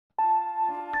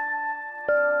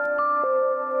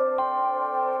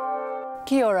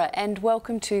Kia ora and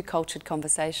welcome to Cultured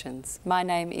Conversations. My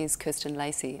name is Kirsten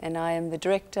Lacy and I am the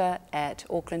Director at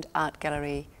Auckland Art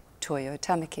Gallery Toi,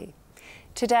 Tāmaki.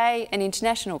 Today, an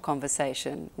international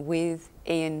conversation with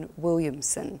Ian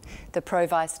Williamson, the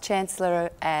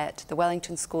Pro-Vice-Chancellor at the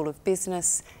Wellington School of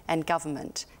Business and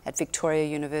Government at Victoria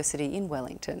University in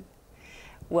Wellington.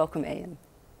 Welcome, Ian.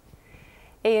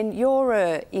 Ian, you're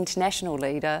an international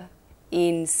leader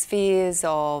in spheres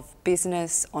of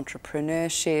business,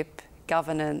 entrepreneurship,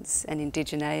 governance and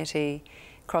indigeneity,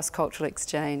 cross-cultural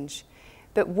exchange.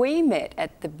 But we met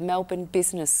at the Melbourne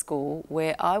Business School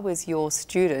where I was your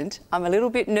student. I'm a little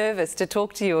bit nervous to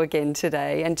talk to you again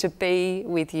today and to be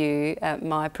with you,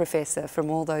 my professor from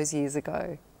all those years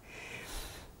ago.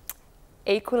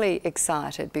 Equally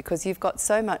excited because you've got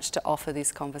so much to offer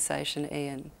this conversation,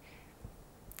 Ian.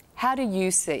 How do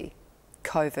you see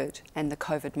COVID and the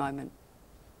COVID moment?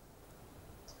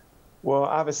 Well,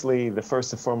 obviously, the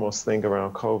first and foremost thing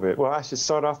around COVID, well, I should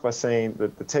start off by saying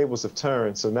that the tables have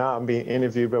turned. So now I'm being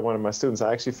interviewed by one of my students.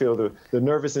 I actually feel the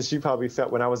nervousness you probably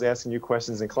felt when I was asking you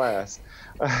questions in class.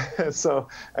 So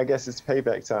I guess it's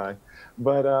payback time.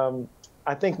 But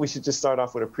I think we should just start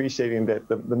off with appreciating that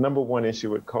the number one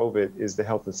issue with COVID is the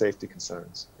health and safety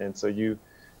concerns. And so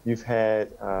you've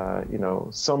had,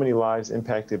 so many lives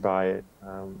impacted by it.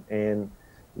 And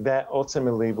that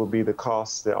ultimately will be the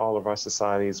cost that all of our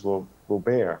societies will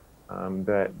bear,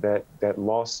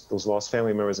 those lost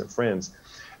family members and friends.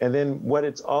 And then what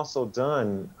it's also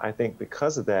done, I think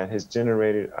because of that, has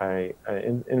generated,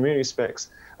 in many respects,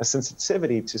 a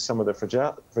sensitivity to some of the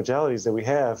fragilities that we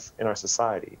have in our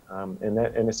society. And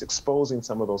it's exposing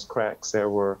some of those cracks that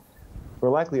were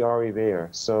likely already there.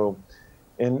 So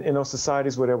in those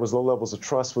societies where there was low levels of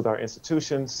trust with our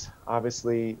institutions,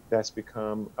 obviously that's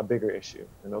become a bigger issue.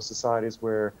 In those societies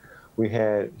where we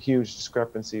had huge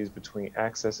discrepancies between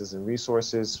accesses and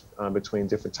resources between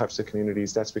different types of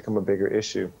communities, that's become a bigger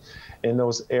issue. In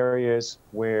those areas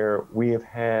where we have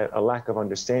had a lack of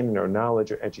understanding or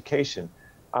knowledge or education,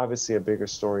 obviously a bigger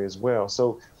story as well.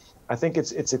 So I think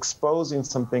it's exposing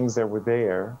some things that were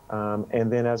there.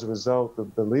 And then as a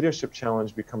result, the leadership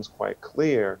challenge becomes quite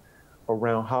clear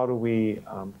around how do we,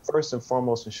 first and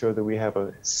foremost, ensure that we have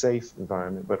a safe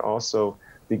environment, but also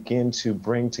begin to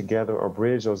bring together or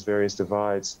bridge those various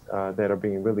divides that are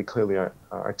being really clearly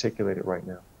articulated right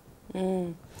now.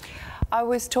 Mm. I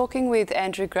was talking with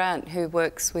Andrew Grant, who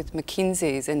works with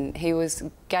McKinsey's, and he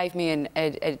gave me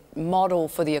a model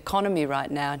for the economy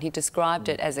right now, and he described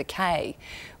it as a K,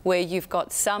 where you've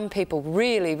got some people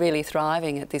really, really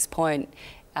thriving at this point,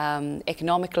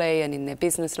 economically and in their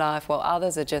business life, while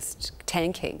others are just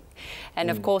tanking. And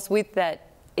of course, with that,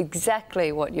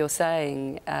 exactly what you're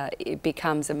saying, it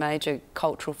becomes a major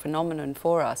cultural phenomenon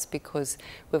for us because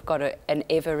we've got an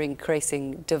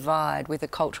ever-increasing divide with a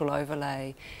cultural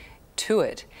overlay to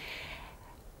it.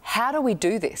 How do we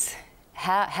do this?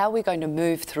 How are we going to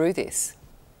move through this?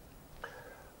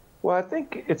 Well, I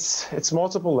think it's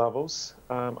multiple levels.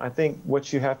 I think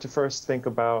what you have to first think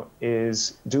about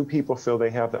is, do people feel they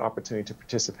have the opportunity to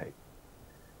participate?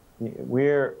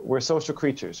 We're social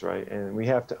creatures, right? And we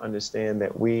have to understand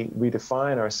that we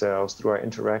define ourselves through our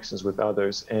interactions with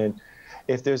others. And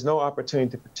if there's no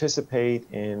opportunity to participate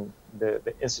in the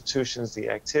institutions, the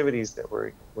activities that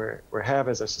we have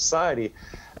as a society,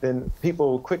 then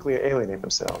people quickly alienate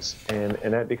themselves. And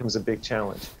that becomes a big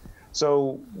challenge.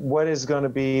 So what is going to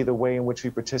be the way in which we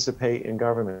participate in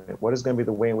government? What is going to be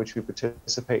the way in which we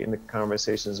participate in the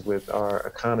conversations with our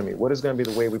economy? What is going to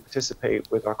be the way we participate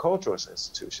with our cultural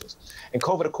institutions? And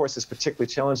COVID, of course, is particularly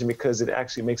challenging because it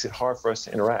actually makes it hard for us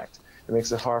to interact. It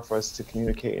makes it hard for us to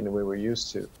communicate in the way we're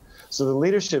used to. So the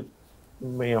leadership,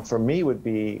 for me, would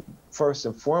be first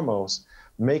and foremost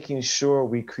making sure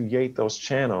we create those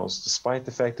channels, despite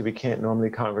the fact that we can't normally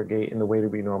congregate in the way that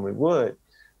we normally would,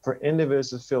 for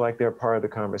individuals to feel like they're part of the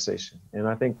conversation. And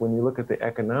I think when you look at the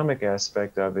economic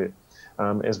aspect of it,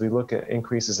 as we look at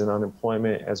increases in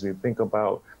unemployment, as we think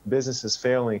about businesses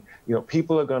failing,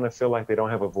 people are going to feel like they don't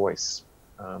have a voice.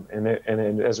 And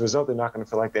as a result, they're not going to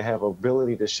feel like they have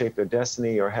ability to shape their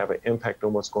destiny or have an impact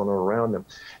on what's going on around them.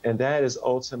 And that is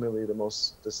ultimately the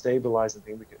most destabilizing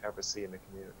thing we could ever see in the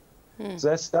community.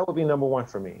 So that would be number one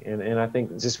for me. And I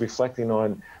think just reflecting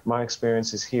on my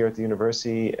experiences here at the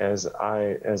university as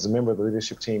a member of the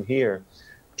leadership team here,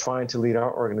 trying to lead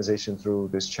our organization through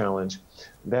this challenge,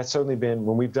 that's certainly been,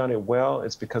 when we've done it well,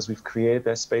 it's because we've created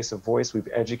that space of voice, we've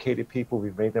educated people,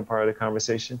 we've made them part of the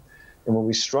conversation. And when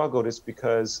we struggled, it's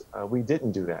because we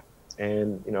didn't do that.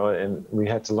 And, and we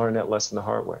had to learn that lesson the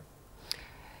hard way.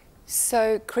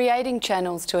 So creating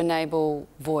channels to enable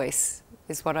voice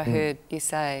is what I heard you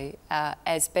say,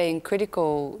 as being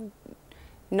critical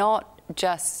not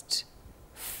just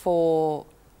for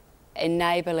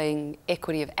enabling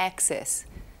equity of access,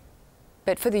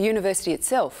 but for the university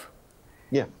itself.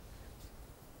 Yeah.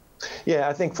 Yeah,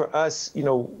 I think for us, you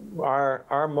know,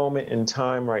 our moment in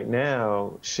time right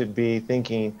now should be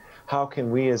thinking, how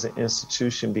can we as an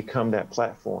institution become that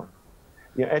platform?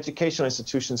 You know, educational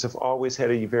institutions have always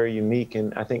had a very unique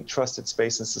and I think trusted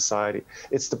space in society.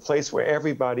 It's the place where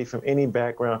everybody from any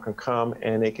background can come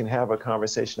and they can have a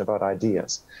conversation about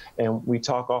ideas. And we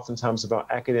talk oftentimes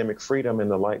about academic freedom and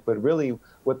the like, but really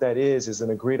what that is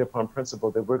an agreed upon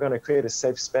principle that we're going to create a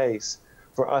safe space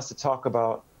for us to talk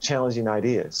about challenging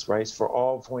ideas, right? For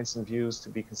all points and views to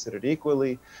be considered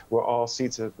equally. We're all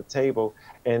seats at the table.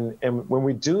 And when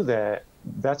we do that,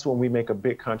 that's when we make a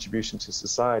big contribution to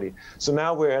society. So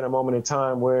now we're at a moment in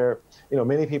time where, you know,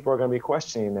 many people are going to be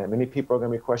questioning that. Many people are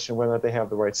going to be questioning whether or not they have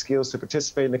the right skills to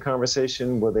participate in the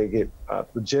conversation. Will they get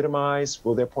legitimized?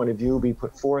 Will their point of view be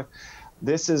put forth?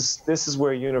 This is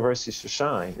where universities should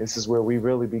shine. This is where we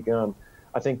really become,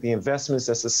 I think, the investments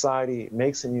that society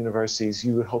makes in universities,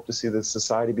 you would hope to see that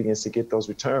society begins to get those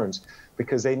returns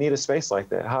because they need a space like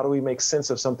that. How do we make sense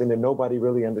of something that nobody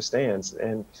really understands?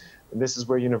 And this is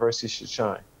where universities should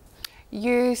shine.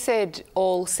 You said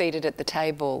all seated at the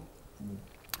table,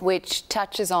 which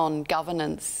touches on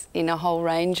governance in a whole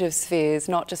range of spheres,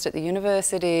 not just at the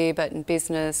university, but in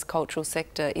business, cultural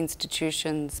sector,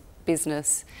 institutions,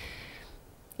 business.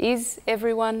 Is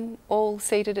everyone all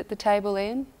seated at the table,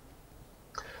 Ian?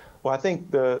 Well, I think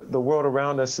the world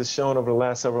around us has shown over the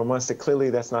last several months that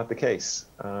clearly that's not the case.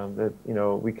 That, you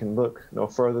know, we can look no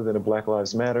further than the Black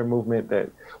Lives Matter movement that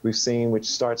we've seen, which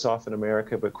starts off in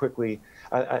America, but quickly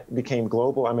became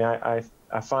global. I mean,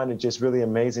 I find it just really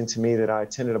amazing to me that I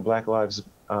attended a Black Lives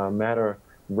Matter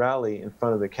rally in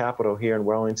front of the Capitol here in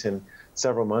Wellington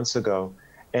several months ago.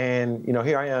 And, you know,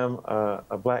 here I am,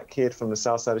 a black kid from the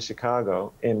south side of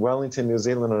Chicago in Wellington, New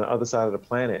Zealand, on the other side of the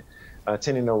planet,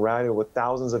 attending a rally with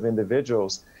thousands of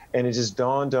individuals. And it just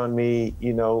dawned on me,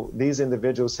 you know, these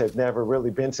individuals have never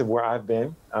really been to where I've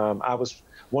been. I was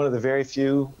one of the very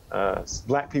few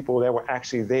black people that were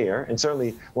actually there, and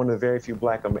certainly one of the very few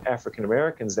black African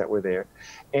Americans that were there.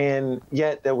 And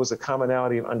yet there was a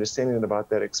commonality of understanding about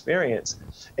that experience.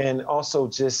 And also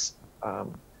just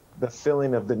the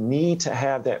feeling of the need to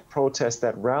have that protest,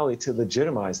 that rally to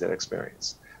legitimize that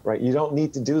experience. Right, you don't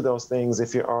need to do those things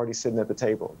if you're already sitting at the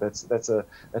table. That's a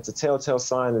telltale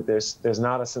sign that there's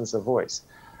not a sense of voice.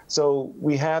 So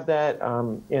we have that,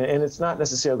 and it's not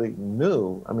necessarily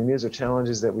new. I mean, these are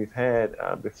challenges that we've had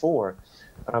before,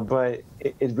 but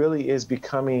it really is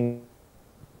becoming.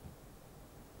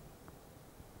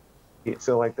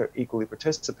 Feel like they're equally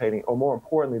participating, or more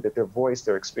importantly, that their voice,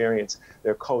 their experience,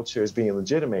 their culture is being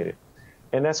legitimated,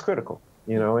 and that's critical.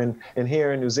 You know, and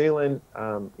here in New Zealand,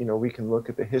 you know, we can look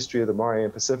at the history of the Maori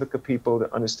and Pacifica people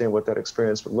to understand what that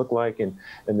experience would look like and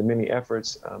the many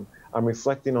efforts. I'm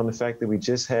reflecting on the fact that we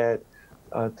just had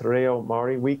Te Reo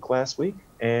Maori Week last week,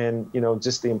 and, you know,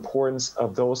 just the importance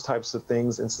of those types of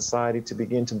things in society to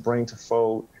begin to bring to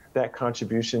fold that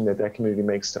contribution that community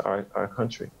makes to our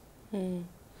country. Mm.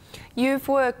 You've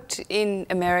worked in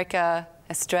America,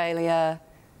 Australia,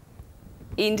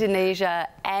 Indonesia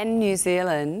and New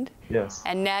Zealand. Yes.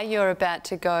 And now you're about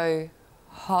to go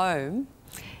home.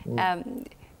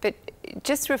 But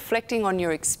just reflecting on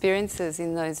your experiences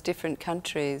in those different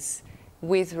countries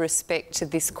with respect to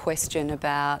this question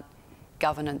about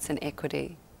governance and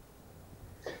equity.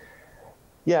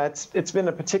 Yeah, it's been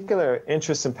a particular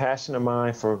interest and passion of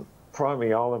mine for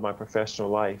probably all of my professional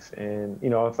life. And, you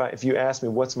know, if you ask me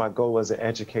what's my goal as an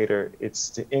educator, it's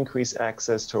to increase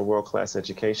access to a world-class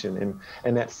education.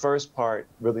 And that first part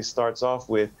really starts off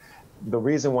with the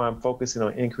reason why I'm focusing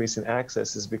on increasing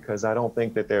access is because I don't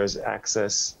think that there's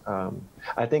access.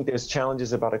 I think there's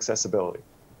challenges about accessibility.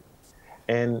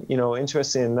 And, you know,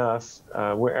 interesting enough,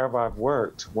 wherever I've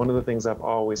worked, one of the things I've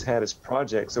always had is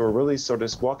projects that were really sort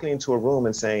of walking into a room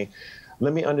and saying,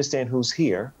 let me understand who's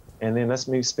here. And then let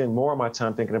me spend more of my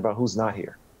time thinking about who's not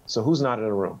here. So who's not in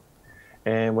the room?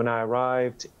 And when I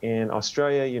arrived in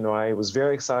Australia, you know, I was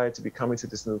very excited to be coming to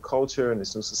this new culture and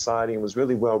this new society and was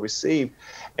really well received.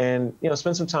 And, you know,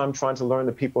 spent some time trying to learn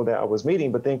the people that I was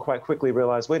meeting, but then quite quickly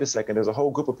realized, wait a second, there's a whole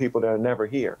group of people that are never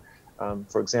here.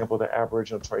 For example, the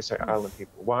Aboriginal Torres Strait Island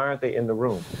people. Why aren't they in the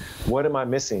room? What am I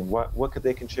missing? What could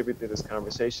they contribute to this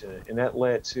conversation? And that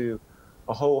led to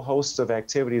a whole host of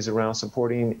activities around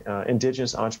supporting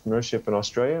Indigenous entrepreneurship in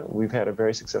Australia. We've had a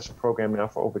very successful program now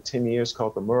for over 10 years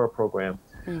called the Mura program,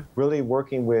 really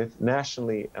working with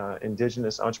nationally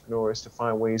Indigenous entrepreneurs to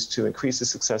find ways to increase the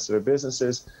success of their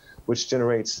businesses, which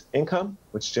generates income,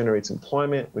 which generates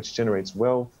employment, which generates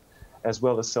wealth, as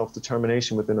well as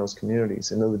self-determination within those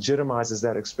communities. And it legitimizes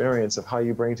that experience of how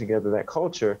you bring together that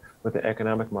culture with the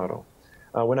economic model.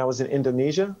 When I was in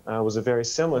Indonesia, it was a very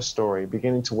similar story,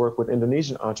 beginning to work with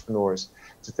Indonesian entrepreneurs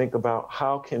to think about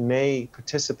how can they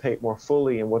participate more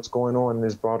fully in what's going on in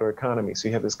this broader economy. So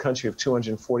you have this country of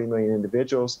 240 million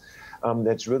individuals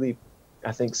that's really,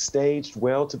 I think, staged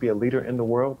well to be a leader in the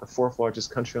world, the fourth largest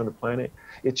country on the planet.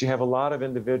 Yet you have a lot of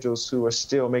individuals who are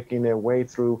still making their way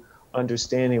through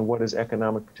understanding what does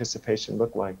economic participation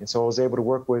look like. And so I was able to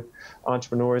work with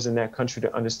entrepreneurs in that country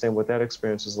to understand what that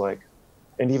experience was like.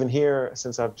 And even here,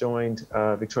 since I've joined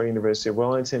Victoria University of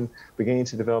Wellington, beginning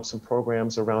to develop some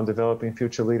programs around developing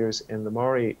future leaders in the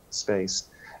Maori space.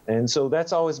 And so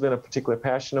that's always been a particular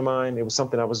passion of mine. It was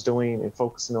something I was doing and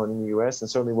focusing on in the U.S. and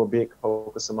certainly will be a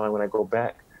focus of mine when I go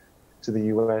back to the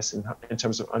U.S. in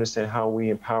terms of understanding how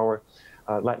we empower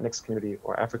Latinx community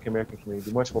or African American community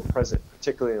to be much more present,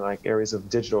 particularly in like areas of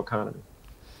digital economy.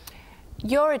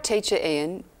 You're a teacher,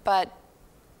 Ian, but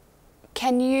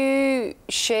can you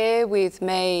share with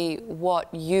me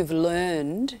what you've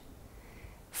learned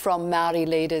from Maori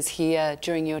leaders here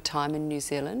during your time in New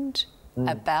Zealand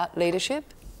about leadership?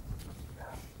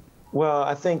 Well,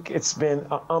 I think it's been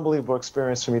an unbelievable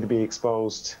experience for me to be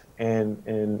exposed and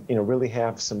really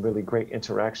have some really great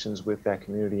interactions with that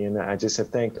community. And I just have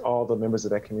thanked all the members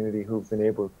of that community who've been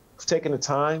able, who've taken the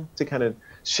time to kind of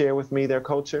share with me their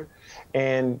culture.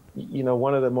 And,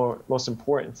 one of the most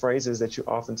important phrases that you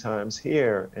oftentimes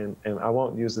hear, and I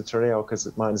won't use the te reo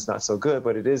because mine is not so good,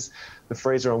 but it is the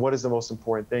phrase around what is the most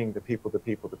important thing, the people, the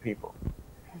people, the people.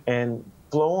 And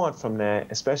flow on from that,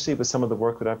 especially with some of the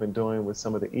work that I've been doing with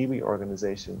some of the iwi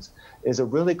organizations, is a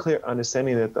really clear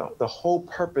understanding that the whole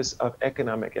purpose of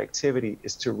economic activity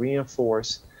is to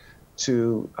reinforce,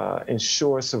 to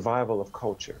ensure survival of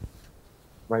culture,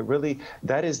 right? Really,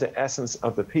 that is the essence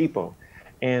of the people.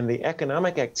 And the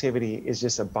economic activity is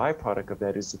just a byproduct of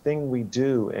that. It's the thing we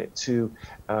do to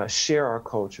share our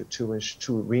culture,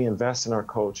 to reinvest in our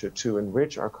culture, to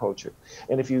enrich our culture.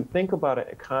 And if you think about an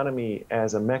economy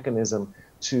as a mechanism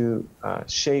to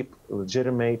shape,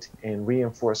 legitimate, and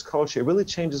reinforce culture, it really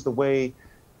changes the way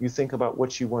you think about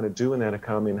what you want to do in that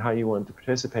economy and how you want to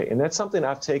participate. And that's something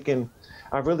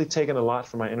I've really taken a lot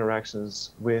from my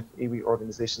interactions with iwi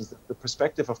organizations, the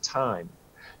perspective of time.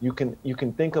 You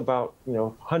can think about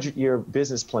 100-year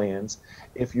business plans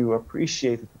if you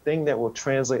appreciate that the thing that will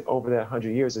translate over that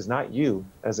 100 years is not you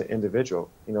as an individual.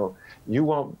 You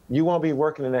won't be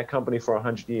working in that company for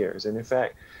 100 years. And in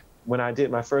fact, when I did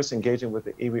my first engagement with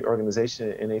the iwi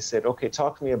organization and they said, okay,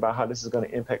 talk to me about how this is going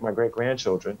to impact my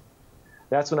great-grandchildren,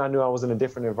 that's when I knew I was in a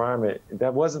different environment.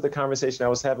 That wasn't the conversation I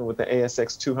was having with the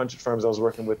ASX 200 firms I was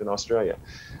working with in Australia.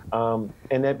 And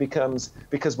that becomes,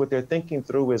 because what they're thinking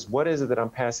through is, what is it that I'm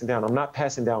passing down? I'm not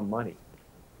passing down money.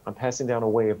 I'm passing down a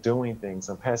way of doing things.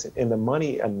 And the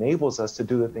money enables us to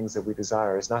do the things that we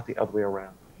desire. It's not the other way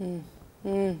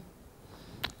around.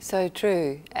 So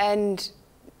true. And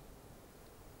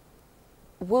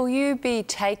will you be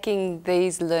taking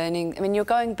these learning? I mean, you're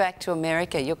going back to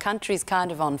America. Your country's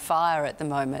kind of on fire at the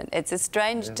moment. It's a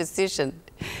strange decision.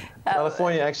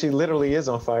 California actually literally is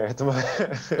on fire at the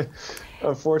moment,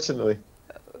 unfortunately.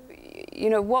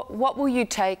 What will you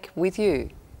take with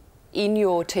you in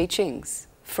your teachings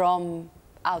from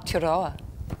Aotearoa?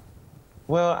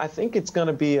 Well, I think it's going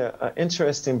to be an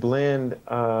interesting blend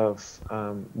of,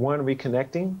 one,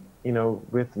 reconnecting,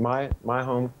 with my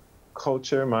home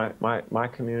culture, my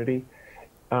community,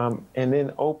 and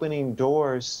then opening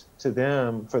doors to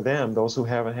them, those who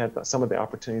haven't had some of the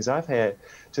opportunities I've had,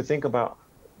 to think about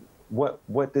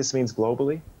what this means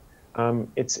globally.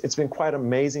 It's been quite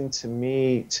amazing to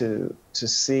me to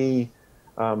see,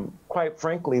 quite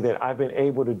frankly, that I've been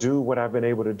able to do what I've been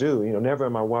able to do. Never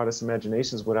in my wildest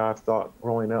imaginations would I have thought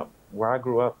growing up where I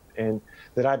grew up, and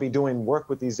that I'd be doing work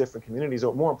with these different communities,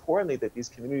 or more importantly, that these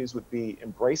communities would be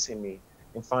embracing me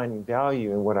and finding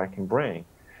value in what I can bring.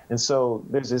 And so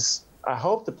there's this, I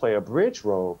hope to play a bridge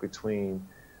role between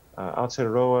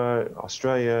Aotearoa,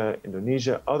 Australia,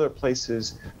 Indonesia, other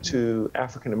places, to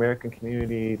African American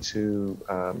community, to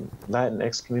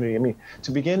Latinx community. I mean,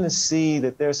 to begin to see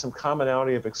that there's some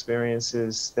commonality of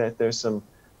experiences, that there's some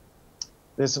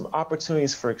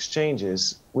opportunities for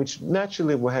exchanges, which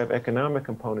naturally will have economic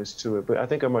components to it, but I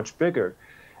think are much bigger,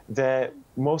 that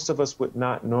most of us would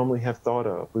not normally have thought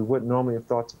of. We wouldn't normally have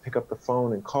thought to pick up the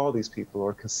phone and call these people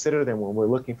or consider them when we're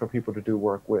looking for people to do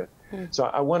work with. So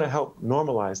I want to help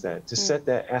normalize that, to set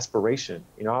that aspiration.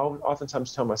 I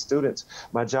oftentimes tell my students,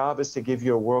 my job is to give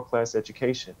you a world-class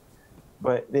education.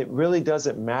 But it really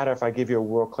doesn't matter if I give you a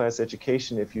world-class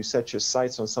education if you set your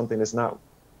sights on something that's not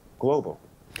global.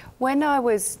 When I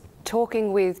was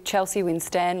talking with Chelsea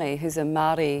Winstanley, who's a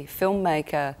Māori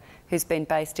filmmaker who's been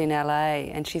based in LA,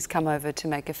 and she's come over to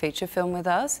make a feature film with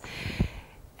us.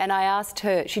 And I asked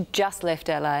her, she'd just left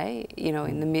LA, you know,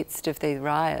 in the midst of these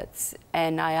riots,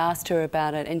 and I asked her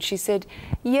about it, and she said,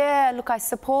 yeah, look, I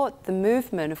support the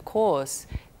movement, of course,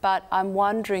 but I'm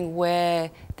wondering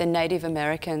where the Native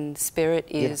American spirit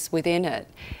is within it.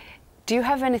 Do you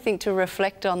have anything to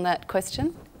reflect on that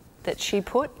question that she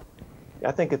put?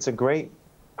 I think it's a great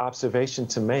observation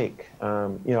to make.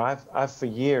 You know, I've for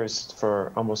years,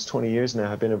 for almost 20 years now,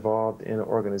 have been involved in an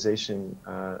organization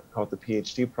called the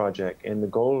PhD Project, and the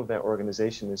goal of that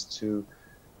organization is to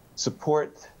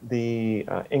support the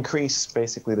increase,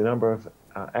 basically, the number of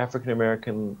African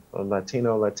American,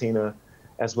 Latina,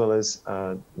 as well as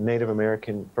Native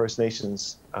American First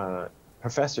Nations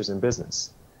professors in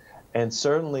business. And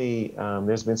certainly,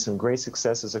 there's been some great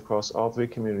successes across all three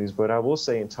communities. But I will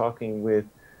say, in talking with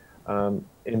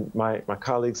my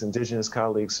colleagues, Indigenous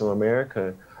colleagues from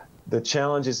America, the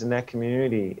challenges in that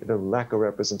community, the lack of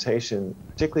representation,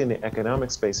 particularly in the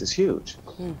economic space, is huge.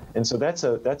 And so that's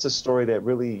a story that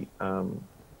really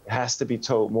has to be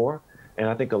told more. And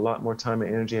I think a lot more time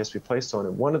and energy has to be placed on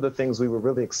it. One of the things we were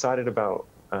really excited about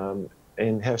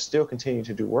and have still continued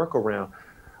to do work around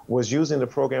was using the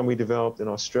program we developed in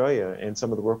Australia and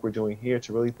some of the work we're doing here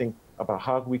to really think about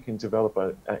how we can develop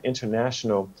an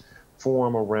international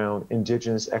forum around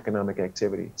Indigenous economic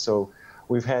activity. So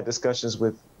we've had discussions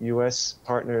with U.S.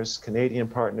 partners, Canadian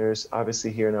partners,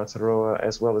 obviously here in Aotearoa,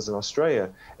 as well as in Australia.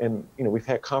 And you know, we've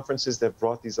had conferences that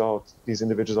brought these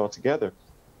individuals all together.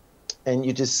 And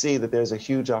you just see that there's a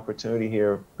huge opportunity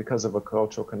here because of a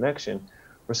cultural connection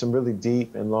for some really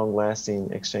deep and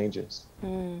long-lasting exchanges.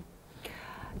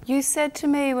 You said to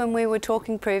me when we were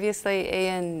talking previously,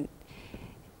 Ian,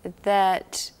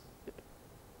 that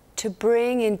to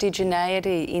bring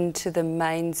indigeneity into the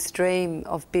mainstream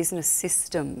of business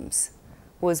systems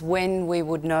was when we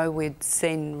would know we'd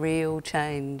seen real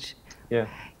change. Yeah.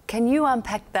 Can you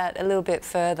unpack that a little bit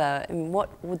further, and what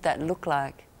would that look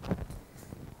like?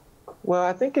 Well,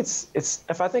 I think it's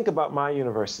if I think about my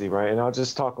university, right, and I'll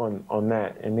just talk on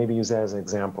that and maybe use that as an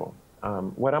example.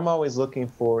 What I'm always looking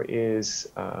for is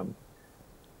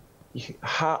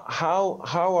how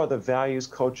are the values,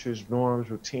 cultures, norms,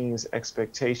 routines,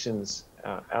 expectations,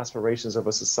 aspirations of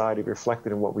a society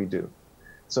reflected in what we do?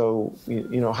 So,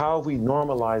 you know, how have we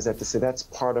normalized that to say that's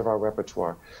part of our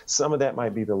repertoire? Some of that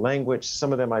might be the language,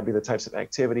 some of that might be the types of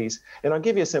activities. And I'll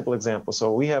give you a simple example.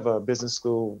 So we have a business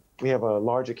school, we have a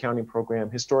large accounting program.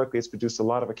 Historically, it's produced a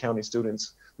lot of accounting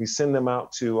students. We send them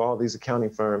out to all these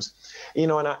accounting firms. You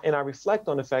know, and I reflect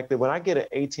on the fact that when I get an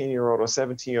 18-year-old or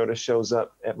 17-year-old that shows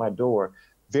up at my door,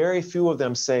 very few of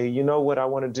them say, you know what I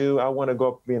want to do? I want to go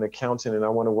up and be an accountant and I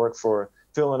want to work for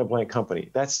fill in a blank company.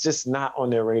 That's just not on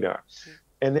their radar.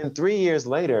 And then 3 years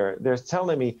later, they're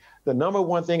telling me the number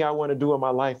one thing I want to do in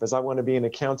my life is I want to be an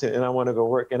accountant and I want to go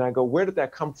work. And I go, where did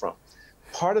that come from?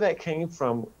 Part of that came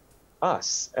from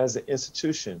us as an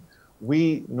institution.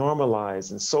 We normalized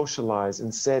and socialized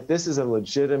and said, this is a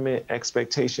legitimate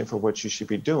expectation for what you should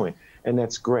be doing. And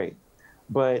that's great.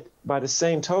 But by the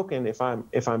same token, if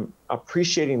I'm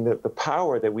appreciating the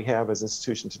power that we have as an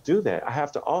institution to do that, I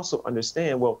have to also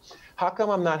understand, well, how come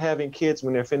I'm not having kids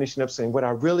when they're finishing up saying, what I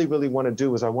really, really want to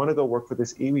do is I want to go work for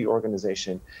this iwi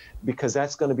organization, because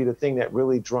that's going to be the thing that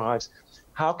really drives.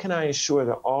 How can I ensure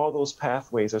that all those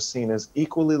pathways are seen as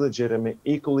equally legitimate,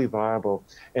 equally viable,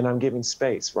 and I'm giving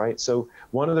space, right? So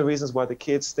one of the reasons why the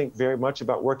kids think very much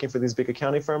about working for these big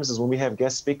accounting firms is when we have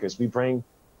guest speakers, we bring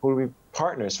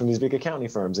partners from these big accounting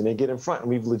firms, and they get in front and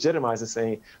we've legitimized it,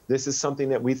 saying, this is something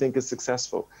that we think is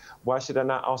successful. Why should I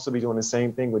not also be doing the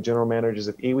same thing with general managers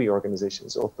of iwi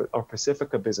organizations or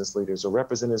Pacifica business leaders or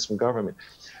representatives from government?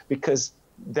 Because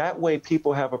that way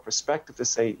people have a perspective to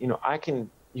say, you know, I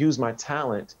can use my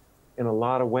talent in a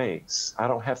lot of ways. I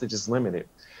don't have to just limit it.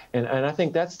 And I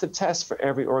think that's the test for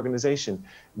every organization.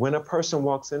 When a person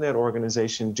walks in that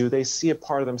organization, do they see a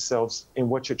part of themselves in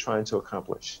what you're trying to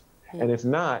accomplish? And if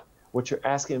not, what you're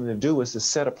asking them to do is to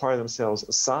set a part of themselves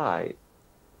aside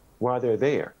while they're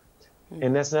there.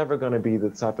 And that's never going to be the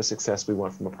type of success we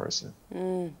want from a person.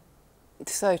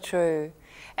 It's so true.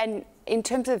 And in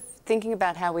terms of thinking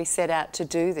about how we set out to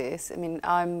do this, I mean,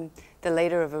 I'm the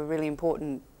leader of a really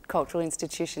important cultural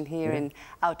institution here in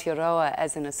Aotearoa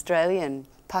as an Australian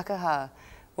Pākehā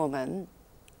woman.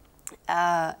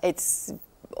 It's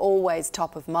always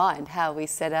top of mind how we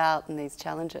set out in these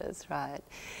challenges, right?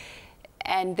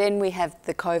 And then we have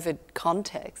the COVID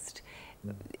context.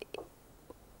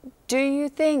 Do you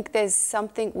think there's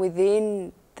something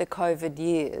within the COVID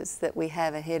years that we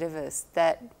have ahead of us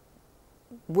that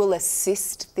will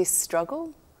assist this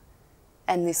struggle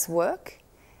and this work?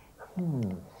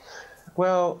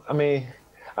 Well, I mean,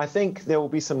 I think there will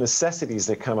be some necessities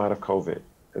that come out of COVID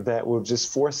that will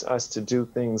just force us to do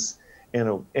things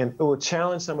and it will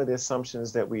challenge some of the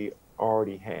assumptions that we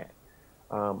already had.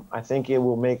 I think it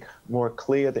will make more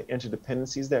clear the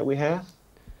interdependencies that we have.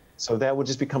 So that will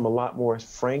just become a lot more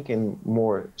frank and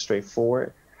more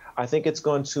straightforward. I think it's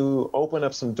going to open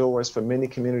up some doors for many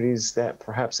communities that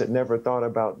perhaps had never thought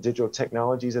about digital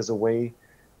technologies as a way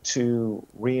to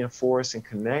reinforce and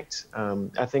connect.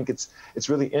 I think it's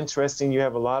really interesting. You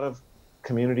have a lot of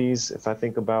communities, if I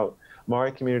think about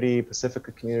Maori community,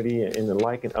 Pacifica community, and the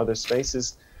like in other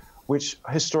spaces, which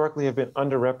historically have been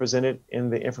underrepresented in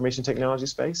the information technology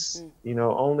space. You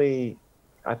know,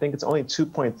 I think it's only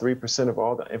 2.3% of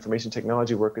all the information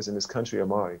technology workers in this country are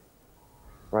Maori,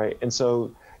 right? And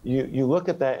so you look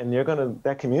at that and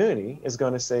that community is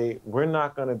gonna say, we're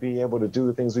not gonna be able to do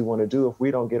the things we wanna do if we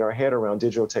don't get our head around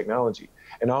digital technology.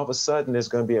 And all of a sudden there's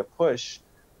gonna be a push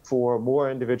for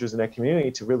more individuals in that community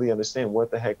to really understand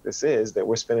what the heck this is that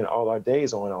we're spending all our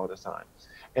days on all the time.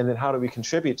 And then how do we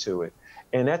contribute to it?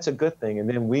 And that's a good thing. And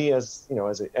then we as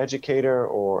an educator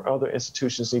or other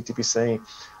institutions need to be saying,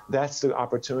 that's the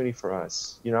opportunity for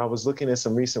us. You know, I was looking at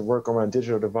some recent work around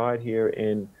digital divide here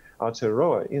in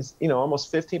Aotearoa.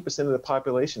 Almost 15% of the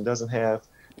population doesn't have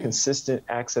consistent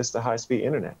access to high-speed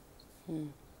internet.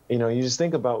 You know, you just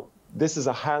think about, this is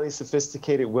a highly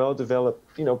sophisticated,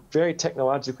 well-developed, very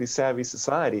technologically savvy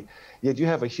society, yet you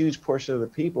have a huge portion of the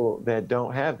people that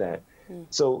don't have that.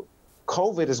 So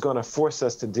COVID is going to force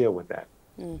us to deal with that.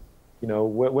 You know,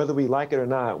 whether we like it or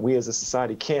not, we as a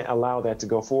society can't allow that to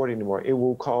go forward anymore. It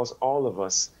will cause all of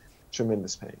us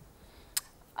tremendous pain.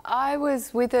 I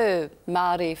was with a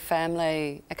Māori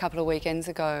family a couple of weekends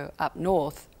ago up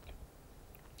north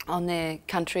on their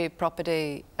country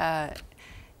property. There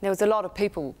was a lot of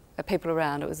people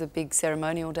around. It was a big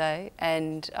ceremonial day,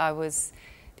 and I was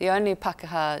the only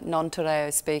Pākehā non-te reo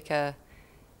speaker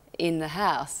in the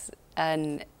house,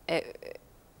 and it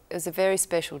was a very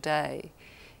special day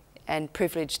and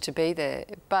privileged to be there.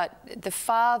 But the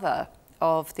father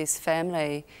of this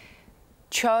family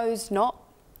chose not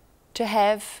to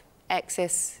have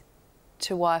access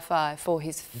to Wi-Fi for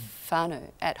his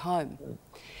whānau at home.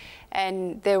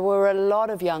 And there were a lot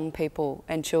of young people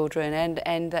and children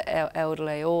and the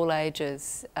elderly, all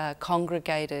ages,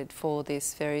 congregated for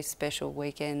this very special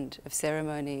weekend of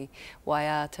ceremony,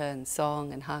 waiata and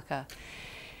song and haka.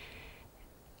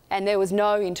 And there was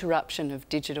no interruption of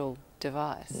digital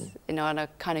device. You know, and I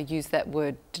kind of use that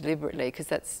word deliberately because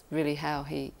that's really how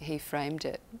he framed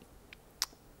it.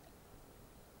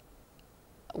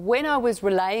 When I was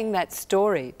relaying that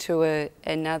story to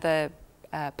another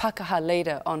Pākehā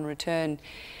leader on return,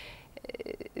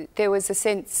 there was a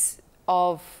sense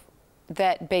of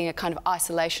that being a kind of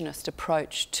isolationist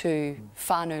approach to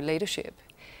whānau leadership,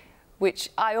 which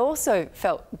I also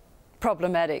felt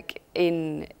problematic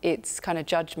in its kind of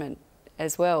judgment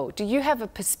as well. Do you have a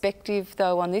perspective,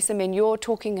 though, on this? I mean, you're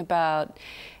talking about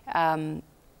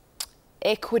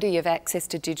equity of access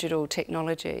to digital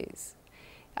technologies.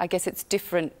 I guess it's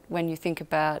different when you think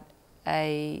about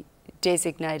a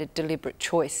designated, deliberate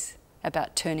choice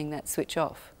about turning that switch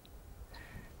off.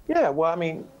 Yeah, well, I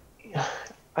mean,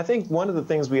 I think one of the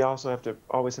things we also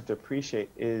always have to appreciate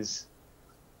is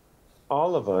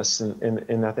all of us,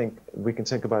 and I think we can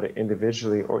think about it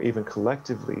individually or even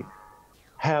collectively,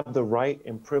 have the right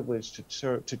and privilege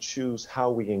to choose how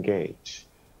we engage,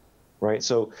 right?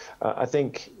 So I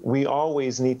think we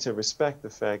always need to respect the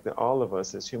fact that all of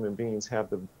us as human beings have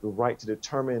the right to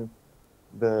determine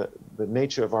the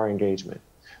nature of our engagement.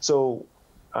 So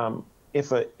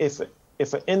if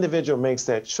an individual makes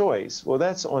that choice, well,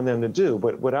 that's on them to do.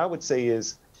 But what I would say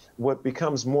is what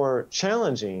becomes more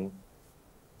challenging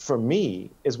for me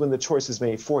is when the choice is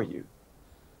made for you,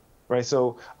 right?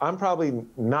 So I'm probably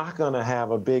not going to have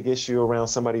a big issue around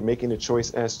somebody making a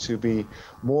choice as to be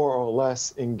more or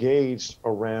less engaged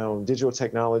around digital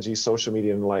technology, social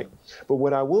media, and the like. But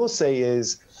what I will say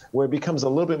is where it becomes a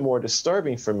little bit more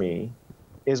disturbing for me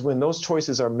is when those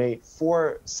choices are made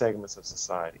for segments of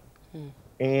society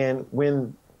and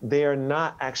when they are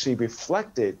not actually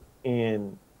reflected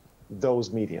in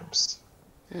those mediums.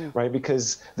 Right,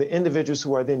 because the individuals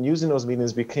who are then using those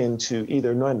mediums begin to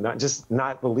either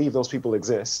not believe those people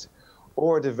exist,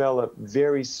 or develop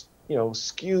very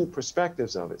skewed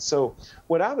perspectives of it. So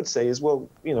what I would say is, well,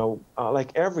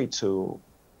 like every tool,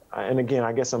 and again,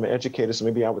 I guess I'm an educator, so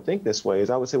maybe I would think this way, is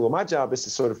I would say, well, my job is to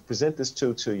sort of present this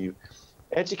tool to you,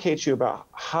 educate you about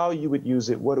how you would use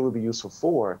it, what it would be useful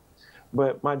for,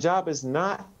 but my job is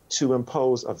not to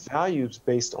impose a values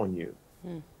based on you.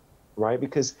 right?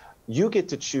 Because you get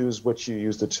to choose what you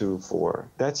use the tool for.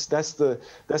 That's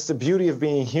the beauty of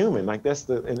being human. Like that's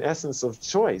the in essence of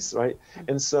choice, right?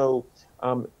 And so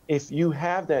if you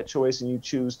have that choice and you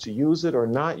choose to use it or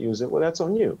not use it, well, that's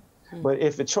on you. But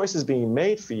if the choice is being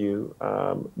made for you,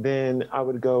 then I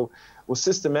would go, well,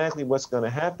 systematically what's going to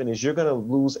happen is you're going to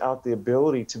lose out the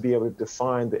ability to be able to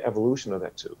define the evolution of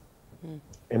that tool.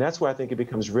 And that's where I think it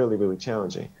becomes really, really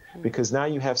challenging, because now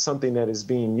you have something that is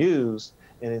being used,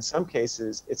 and in some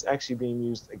cases it's actually being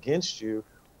used against you,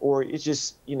 or it's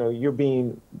just, you know, you're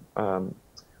being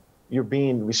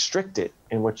restricted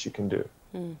in what you can do.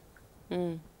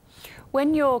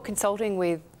 When you're consulting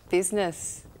with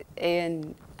business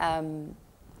and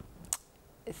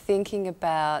thinking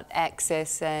about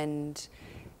access and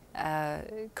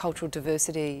cultural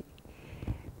diversity,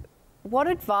 what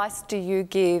advice do you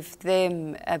give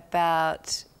them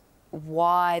about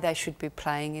why they should be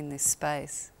playing in this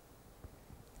space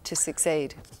to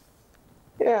succeed?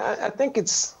 Yeah, I think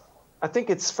it's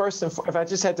first and if I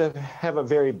just had to have a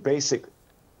very basic,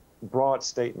 broad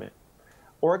statement,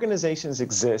 organizations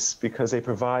exist because they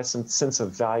provide some sense of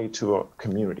value to a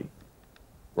community,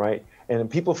 right? And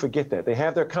people forget that. They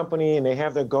have their company and they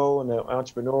have their goal and the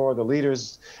entrepreneur, the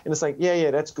leaders, and it's like,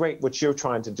 yeah, that's great what you're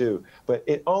trying to do, but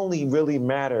it only really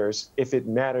matters if it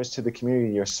matters to the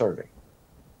community you're serving,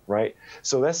 right?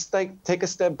 So let's take a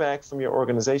step back from your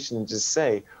organization and just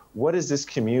say, what does this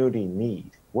community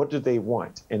need? What do they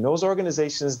want? And those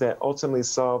organizations that ultimately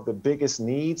solve the biggest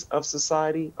needs of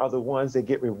society are the ones that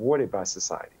get rewarded by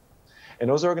society. And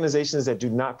those organizations that do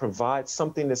not provide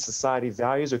something that society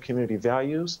values or community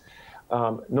values,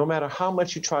 no matter how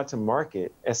much you try to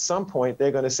market, at some point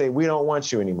they're going to say, we don't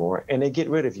want you anymore, and they get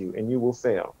rid of you and you will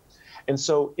fail. And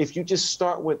so if you just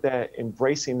start with that,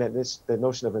 embracing that the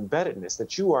notion of embeddedness,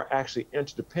 that you are actually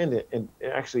interdependent and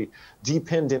actually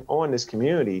dependent on this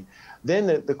community, then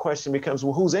the question becomes,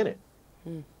 well, who's in it?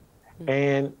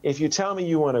 And if you tell me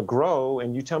you want to grow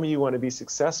and you tell me you want to be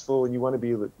successful and you want to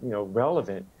be,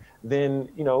 relevant, then,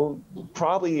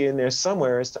 probably in there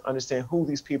somewhere is to understand who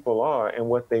these people are and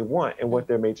what they want and what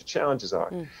their major challenges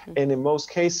are. And in most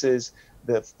cases,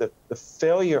 the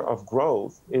failure of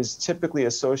growth is typically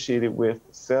associated with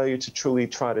failure to truly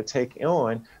try to take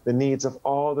on the needs of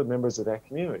all the members of that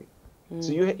community.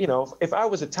 So, if I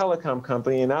was a telecom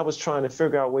company and I was trying to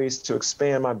figure out ways to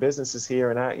expand my businesses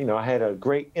here and I had a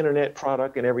great internet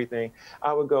product and everything,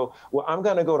 I would go, well, I'm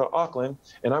going to go to Auckland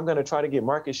and I'm going to try to get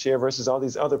market share versus all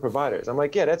these other providers. I'm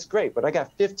like, yeah, that's great. But I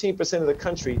got 15% of the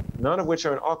country, none of which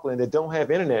are in Auckland, that don't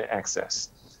have internet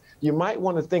access. You might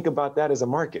want to think about that as a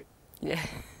market. Yeah.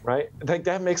 Right? Like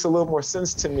that makes a little more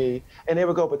sense to me. And they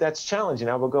would go, but that's challenging.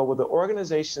 I would go, well, the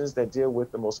organizations that deal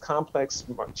with the most complex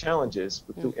challenges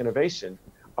through innovation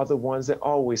are the ones that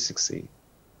always succeed.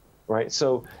 Right?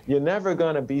 So you're never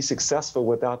going to be successful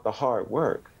without the hard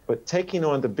work, but taking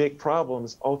on the big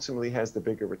problems ultimately has the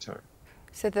bigger return.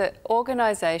 So the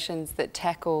organizations that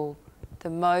tackle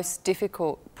the most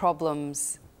difficult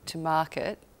problems to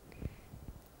market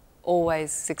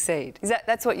always succeed.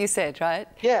 That's what you said, right?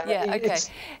 Yeah. Yeah. Okay.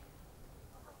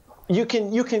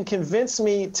 You can convince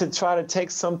me to try to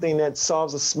take something that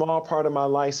solves a small part of my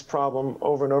life's problem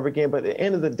over and over again, but at the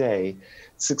end of the day,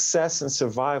 success and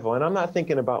survival, and I'm not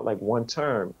thinking about like one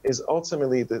term, is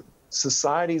ultimately the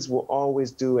societies will always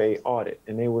do a audit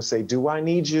and they will say, do I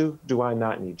need you? Do I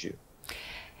not need you?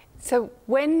 So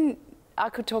when I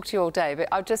could talk to you all day, but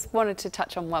I just wanted to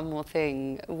touch on one more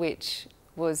thing, which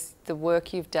was the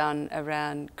work you've done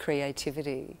around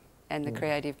creativity and the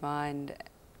creative mind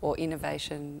or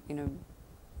innovation.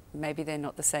 Maybe they're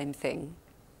not the same thing,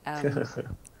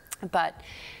 but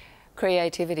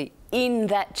creativity in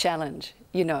that challenge,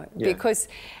 because,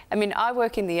 I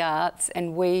work in the arts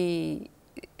and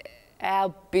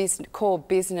our core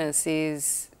business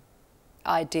is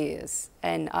ideas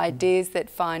and ideas that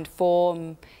find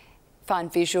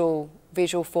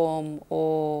visual form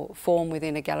or form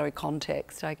within a gallery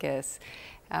context, I guess.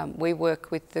 We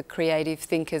work with the creative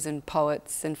thinkers and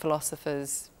poets and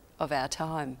philosophers of our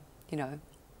time,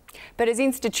 But as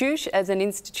an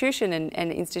institution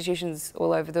and institutions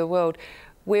all over the world,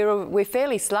 we're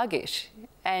fairly sluggish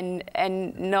and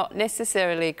not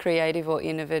necessarily creative or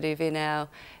innovative in our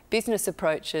business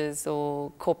approaches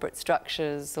or corporate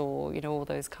structures or, all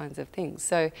those kinds of things.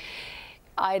 So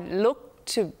I look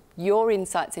to your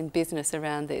insights in business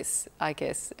around this, I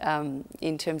guess,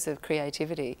 in terms of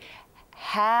creativity.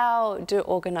 How do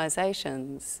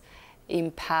organisations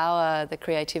empower the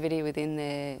creativity within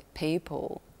their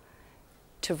people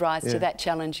to rise to that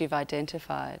challenge you've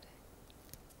identified?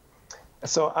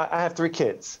 So I have 3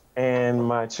 kids. And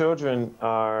my children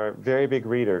are very big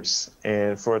readers.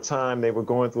 And for a time, they were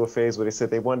going through a phase where they said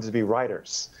they wanted to be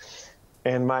writers.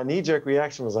 And my knee-jerk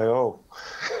reaction was like, oh,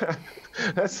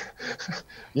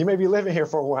 you may be living here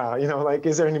for a while, you know, like,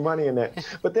 is there any money in that?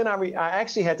 But then I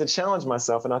actually had to challenge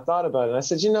myself, and I thought about it. And I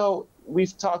said, you know,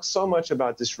 we've talked so much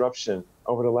about disruption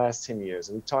over the last 10 years.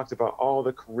 And we've talked about all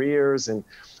the careers and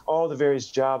all the various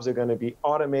jobs are going to be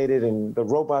automated and the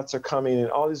robots are coming and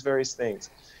all these various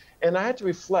things. And I had to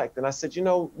reflect. And I said, you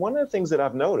know, one of the things that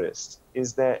I've noticed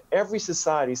is that every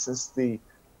society since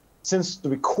the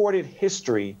recorded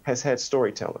history has had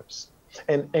storytellers.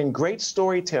 And great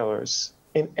storytellers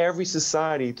in every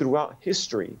society throughout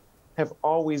history have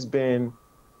always been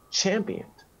championed.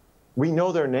 We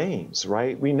know their names,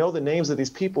 right? We know the names of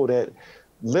these people that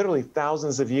literally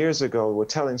thousands of years ago were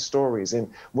telling stories.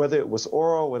 And whether it was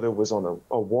oral, whether it was on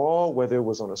a wall, whether it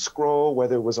was on a scroll,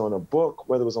 whether it was on a book,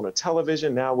 whether it was on a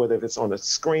television, now whether it's on a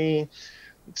screen,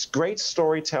 it's great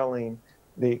storytelling.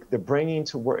 The bringing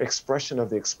to work expression of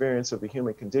the experience of the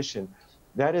human condition,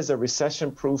 that is a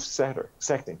recession-proof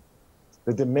setting.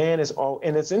 The demand is all,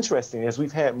 and it's interesting, as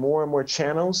we've had more and more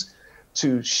channels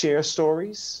to share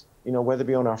stories, you know, whether it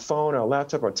be on our phone, our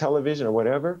laptop, or television, or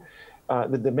whatever,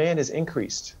 the demand has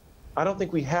increased. I don't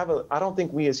think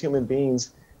we as human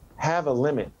beings have a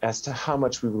limit as to how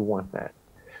much we would want that.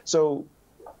 So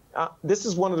this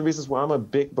is one of the reasons why I'm a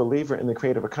big believer in the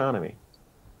creative economy.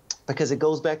 Because it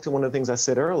goes back to one of the things I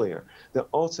said earlier, that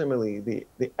ultimately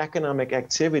the economic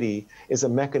activity is a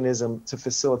mechanism to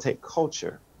facilitate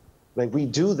culture. Like, we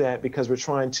do that because we're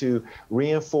trying to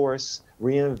reinforce,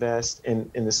 reinvest, and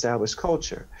establish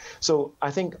culture. So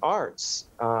I think arts,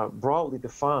 broadly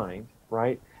defined,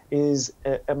 right, is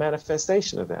a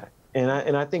manifestation of that.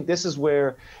 And I think this is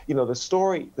where, you know, the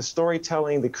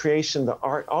storytelling, the creation, the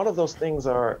art, all of those things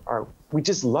are we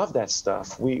just love that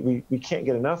stuff. We can't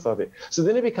get enough of it. So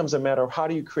then it becomes a matter of how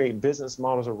do you create business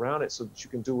models around it so that you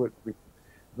can do it,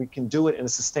 we can do it in a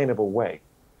sustainable way,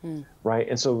 right?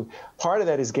 And so part of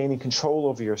that is gaining control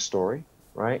over your story,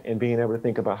 right? And being able to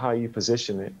think about how you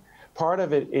position it. Part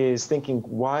of it is thinking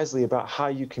wisely about how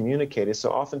you communicate it. So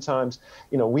oftentimes,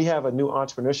 you know, we have a new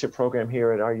entrepreneurship program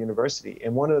here at our university.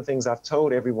 And one of the things I've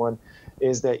told everyone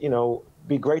is that, you know,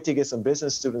 be great to get some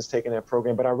business students taking that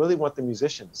program, but I really want the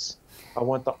musicians. I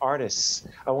want the artists.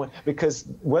 Because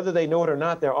whether they know it or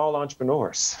not, they're all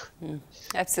entrepreneurs.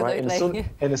 Absolutely. Right?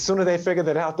 And the sooner they figure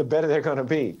that out, the better they're going to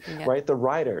be, right? The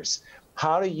writers.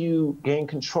 How do you gain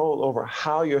control over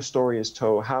how your story is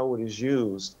told, how it is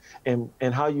used, and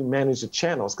how you manage the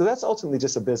channels? Because that's ultimately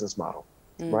just a business model,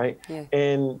 right? Yeah.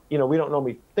 And, you know, we don't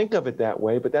normally think of it that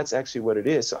way, but that's actually what it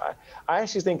is. So I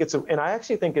actually think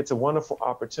it's a wonderful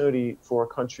opportunity for a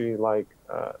country like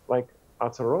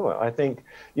Aotearoa. I think,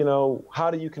 you know, how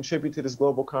do you contribute to this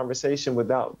global conversation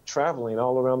without traveling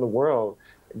all around the world,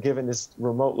 given this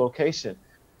remote location?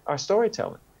 Our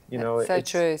storytelling, you know. So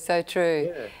true, so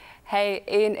true. Yeah. Hey,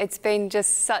 Ian, it's been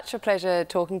just such a pleasure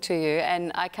talking to you, and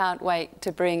I can't wait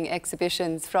to bring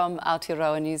exhibitions from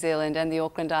Aotearoa New Zealand and the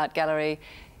Auckland Art Gallery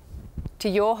to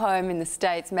your home in the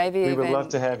States, maybe we would love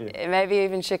to have you. Maybe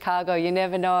even Chicago, you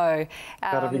never know.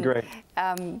 That'd be great.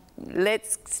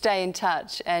 Let's stay in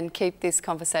touch and keep this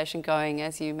conversation going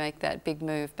as you make that big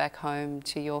move back home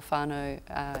to your whānau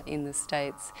in the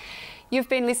States. You've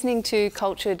been listening to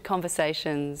Cultured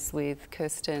Conversations with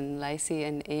Kirsten Lacy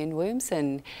and Ian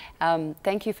Williamson.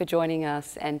 Thank you for joining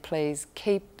us, and please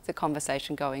keep the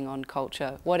conversation going on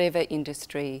culture, whatever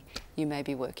industry you may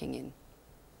be working in.